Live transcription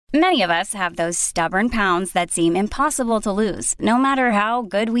Many of us have those stubborn pounds that seem impossible to lose, no matter how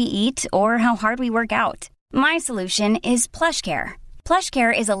good we eat or how hard we work out. My solution is PlushCare.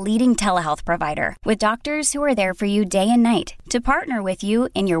 PlushCare is a leading telehealth provider with doctors who are there for you day and night to partner with you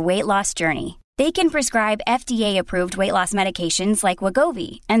in your weight loss journey. They can prescribe FDA-approved weight loss medications like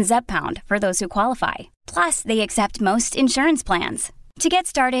Wegovy and Zepbound for those who qualify. Plus, they accept most insurance plans. To get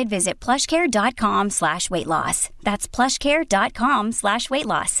started, visit plushcare.com/weightloss. That's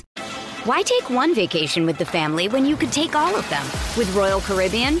plushcare.com/weightloss. Why take one vacation with the family when you could take all of them? With Royal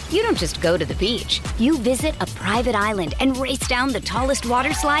Caribbean, you don't just go to the beach. You visit a private island and race down the tallest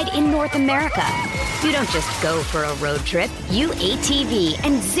water slide in North America. You don't just go for a road trip. You ATV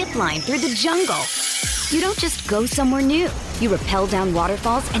and zip line through the jungle. You don't just go somewhere new. You rappel down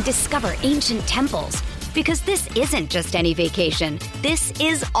waterfalls and discover ancient temples. Because this isn't just any vacation. This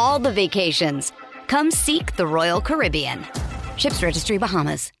is all the vacations. Come seek the Royal Caribbean. Ships Registry,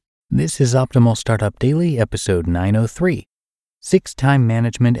 Bahamas. This is Optimal Startup Daily, episode 903, 6 Time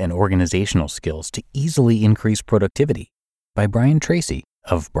Management and Organizational Skills to Easily Increase Productivity by Brian Tracy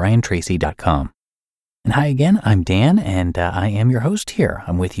of briantracy.com. And hi again, I'm Dan, and I am your host here.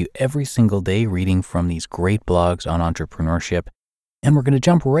 I'm with you every single day reading from these great blogs on entrepreneurship, and we're going to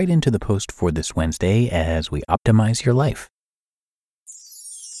jump right into the post for this Wednesday as we optimize your life.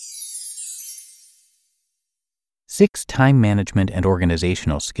 6 Time Management and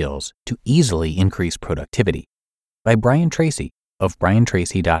Organizational Skills to Easily Increase Productivity by Brian Tracy of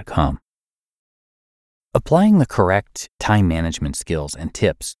briantracy.com. Applying the correct time management skills and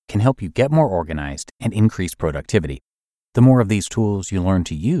tips can help you get more organized and increase productivity. The more of these tools you learn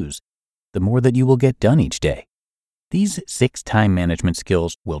to use, the more that you will get done each day. These 6 time management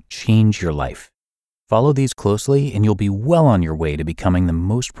skills will change your life. Follow these closely and you'll be well on your way to becoming the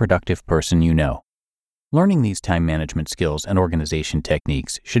most productive person you know. Learning these time management skills and organization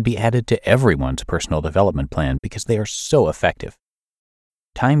techniques should be added to everyone's personal development plan because they are so effective.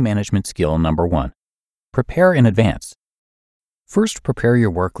 Time management skill number 1. Prepare in advance. First, prepare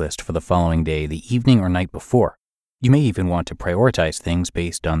your work list for the following day the evening or night before. You may even want to prioritize things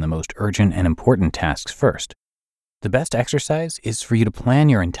based on the most urgent and important tasks first. The best exercise is for you to plan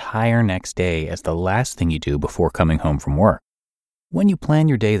your entire next day as the last thing you do before coming home from work. When you plan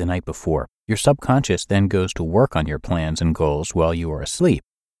your day the night before, your subconscious then goes to work on your plans and goals while you are asleep.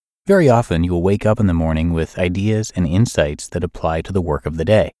 Very often, you will wake up in the morning with ideas and insights that apply to the work of the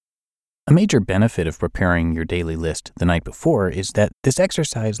day. A major benefit of preparing your daily list the night before is that this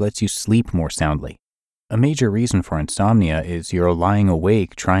exercise lets you sleep more soundly. A major reason for insomnia is you're lying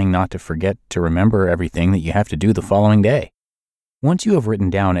awake trying not to forget to remember everything that you have to do the following day. Once you have written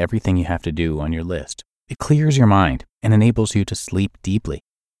down everything you have to do on your list, it clears your mind and enables you to sleep deeply.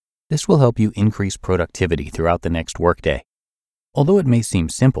 This will help you increase productivity throughout the next workday. Although it may seem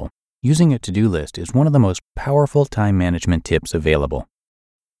simple, using a to-do list is one of the most powerful time management tips available.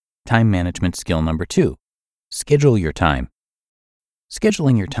 Time management skill number 2. Schedule your time.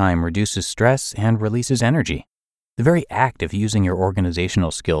 Scheduling your time reduces stress and releases energy. The very act of using your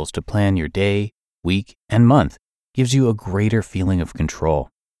organizational skills to plan your day, week, and month gives you a greater feeling of control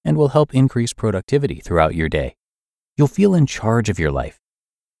and will help increase productivity throughout your day. You'll feel in charge of your life.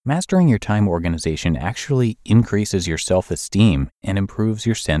 Mastering your time organization actually increases your self-esteem and improves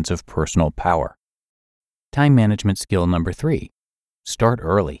your sense of personal power. Time management skill number 3. Start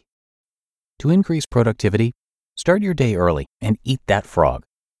early. To increase productivity, start your day early and eat that frog.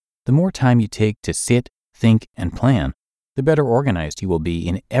 The more time you take to sit, think, and plan, the better organized you will be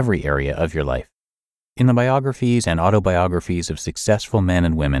in every area of your life. In the biographies and autobiographies of successful men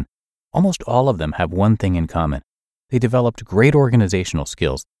and women, almost all of them have one thing in common. They developed great organizational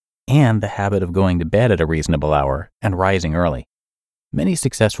skills and the habit of going to bed at a reasonable hour and rising early. Many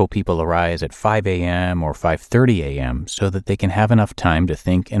successful people arise at 5 a.m. or 5:30 a.m. so that they can have enough time to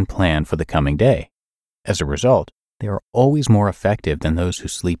think and plan for the coming day. As a result, they are always more effective than those who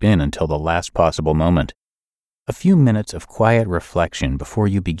sleep in until the last possible moment. A few minutes of quiet reflection before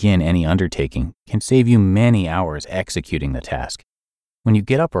you begin any undertaking can save you many hours executing the task. When you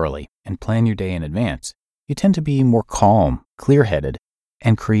get up early and plan your day in advance, you tend to be more calm, clear-headed,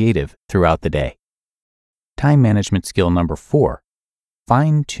 and creative throughout the day. Time management skill number 4.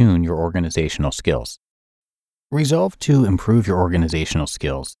 Fine-tune your organizational skills. Resolve to improve your organizational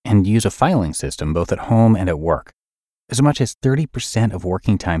skills and use a filing system both at home and at work. As much as 30% of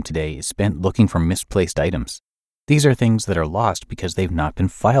working time today is spent looking for misplaced items. These are things that are lost because they've not been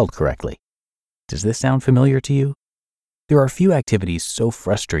filed correctly. Does this sound familiar to you? There are few activities so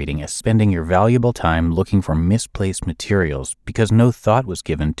frustrating as spending your valuable time looking for misplaced materials because no thought was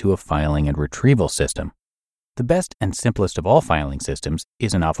given to a filing and retrieval system. The best and simplest of all filing systems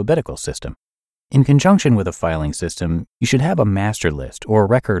is an alphabetical system. In conjunction with a filing system, you should have a master list or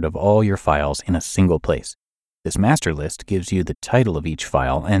record of all your files in a single place. This master list gives you the title of each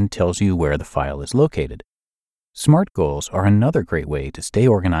file and tells you where the file is located. SMART goals are another great way to stay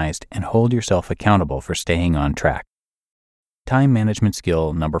organized and hold yourself accountable for staying on track. Time management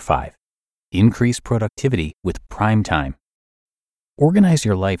skill number 5. Increase productivity with prime time. Organize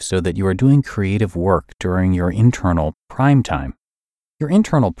your life so that you are doing creative work during your internal prime time. Your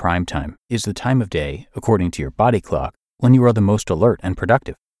internal prime time is the time of day, according to your body clock, when you are the most alert and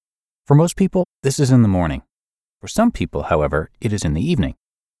productive. For most people, this is in the morning. For some people, however, it is in the evening.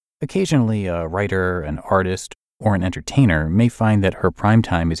 Occasionally, a writer, an artist, or an entertainer may find that her prime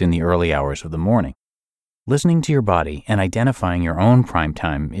time is in the early hours of the morning. Listening to your body and identifying your own prime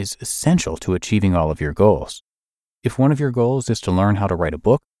time is essential to achieving all of your goals. If one of your goals is to learn how to write a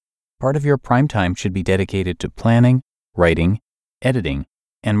book, part of your prime time should be dedicated to planning, writing, editing,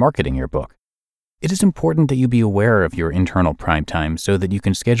 and marketing your book. It is important that you be aware of your internal prime time so that you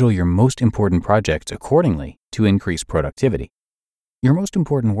can schedule your most important projects accordingly to increase productivity. Your most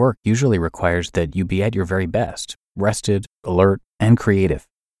important work usually requires that you be at your very best, rested, alert, and creative.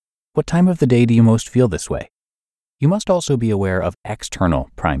 What time of the day do you most feel this way? You must also be aware of external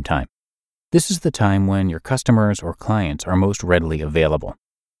prime time. This is the time when your customers or clients are most readily available.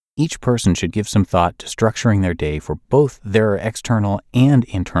 Each person should give some thought to structuring their day for both their external and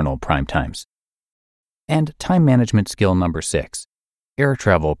internal prime times. And time management skill number 6, air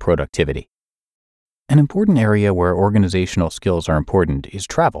travel productivity. An important area where organizational skills are important is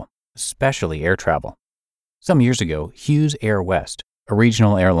travel, especially air travel. Some years ago, Hughes Air West, a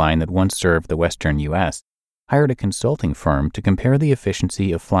regional airline that once served the Western U.S., hired a consulting firm to compare the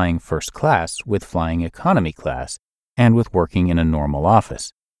efficiency of flying first class with flying economy class and with working in a normal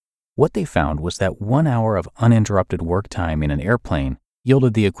office. What they found was that 1 hour of uninterrupted work time in an airplane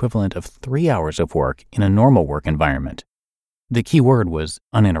yielded the equivalent of 3 hours of work in a normal work environment. The key word was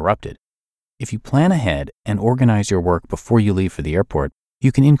uninterrupted. If you plan ahead and organize your work before you leave for the airport,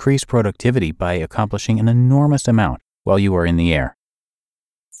 you can increase productivity by accomplishing an enormous amount while you are in the air.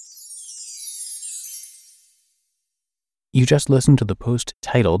 You just listened to the post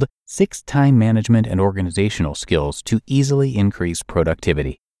titled 6 Time Management and Organizational Skills to Easily Increase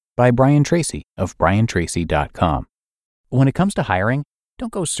Productivity by Brian Tracy of briantracy.com. When it comes to hiring,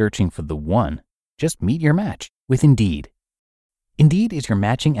 don't go searching for the one. Just meet your match with Indeed. Indeed is your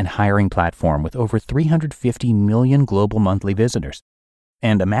matching and hiring platform with over 350 million global monthly visitors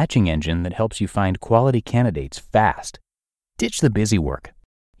and a matching engine that helps you find quality candidates fast. Ditch the busy work.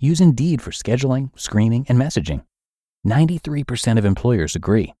 Use Indeed for scheduling, screening, and messaging. 93% of employers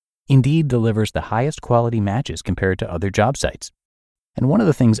agree. Indeed delivers the highest quality matches compared to other job sites. And one of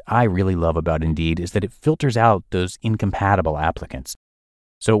the things I really love about Indeed is that it filters out those incompatible applicants.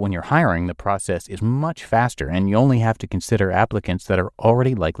 So when you're hiring, the process is much faster and you only have to consider applicants that are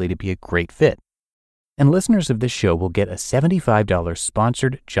already likely to be a great fit. And listeners of this show will get a $75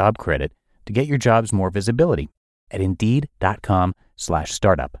 sponsored job credit to get your jobs more visibility at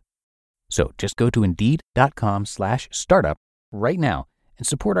Indeed.com/startup. So just go to Indeed.com/startup right now and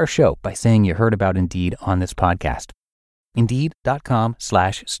support our show by saying you heard about Indeed on this podcast.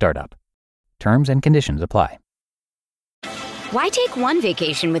 Indeed.com/startup. Terms and conditions apply. Why take one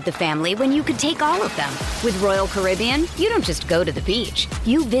vacation with the family when you could take all of them? With Royal Caribbean, you don't just go to the beach.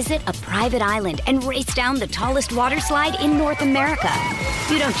 You visit a private island and race down the tallest water slide in North America.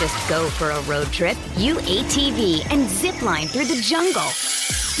 You don't just go for a road trip. You ATV and zip line through the jungle.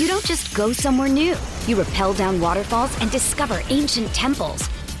 You don't just go somewhere new. You rappel down waterfalls and discover ancient temples.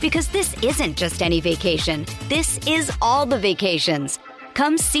 Because this isn't just any vacation. This is all the vacations.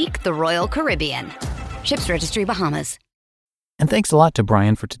 Come seek the Royal Caribbean. Ships Registry, Bahamas. And thanks a lot to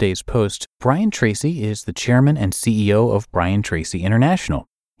Brian for today's post. Brian Tracy is the chairman and CEO of Brian Tracy International.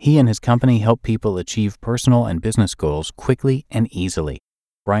 He and his company help people achieve personal and business goals quickly and easily.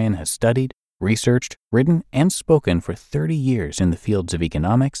 Brian has studied, researched, written, and spoken for 30 years in the fields of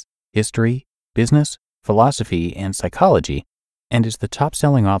economics, history, business, philosophy, and psychology, and is the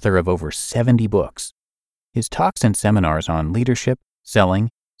top-selling author of over 70 books. His talks and seminars on leadership,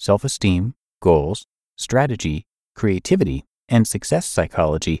 selling, self-esteem, goals, strategy, creativity, and success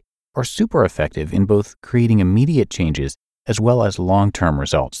psychology are super effective in both creating immediate changes as well as long-term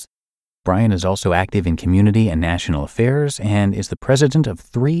results. Brian is also active in community and national affairs and is the president of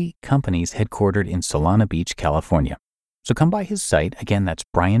 3 companies headquartered in Solana Beach, California. So come by his site, again that's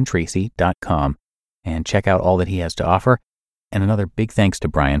briantracy.com, and check out all that he has to offer. And another big thanks to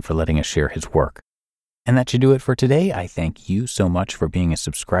Brian for letting us share his work. And that should do it for today. I thank you so much for being a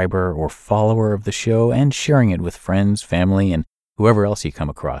subscriber or follower of the show and sharing it with friends, family, and whoever else you come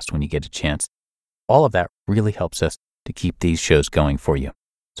across when you get a chance. All of that really helps us to keep these shows going for you.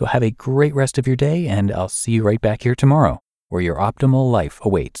 So have a great rest of your day, and I'll see you right back here tomorrow, where your optimal life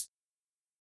awaits.